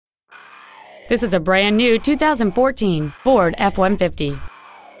This is a brand new 2014 Ford F-150.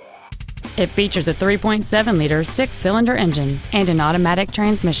 It features a 3.7-liter six-cylinder engine and an automatic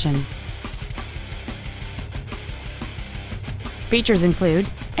transmission. Features include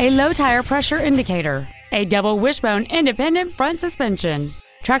a low tire pressure indicator, a double wishbone independent front suspension,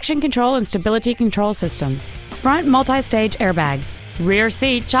 traction control and stability control systems, front multi-stage airbags, rear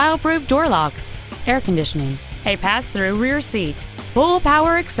seat child-proof door locks, air conditioning, a pass-through rear seat, full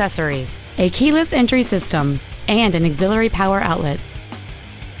power accessories, a keyless entry system, and an auxiliary power outlet.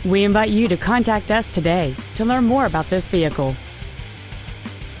 We invite you to contact us today to learn more about this vehicle.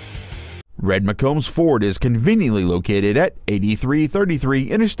 Red McCombs Ford is conveniently located at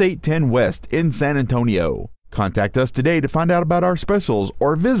 8333 Interstate 10 West in San Antonio. Contact us today to find out about our specials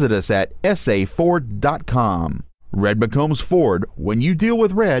or visit us at saford.com. Red McCombs Ford, when you deal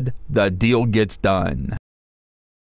with red, the deal gets done.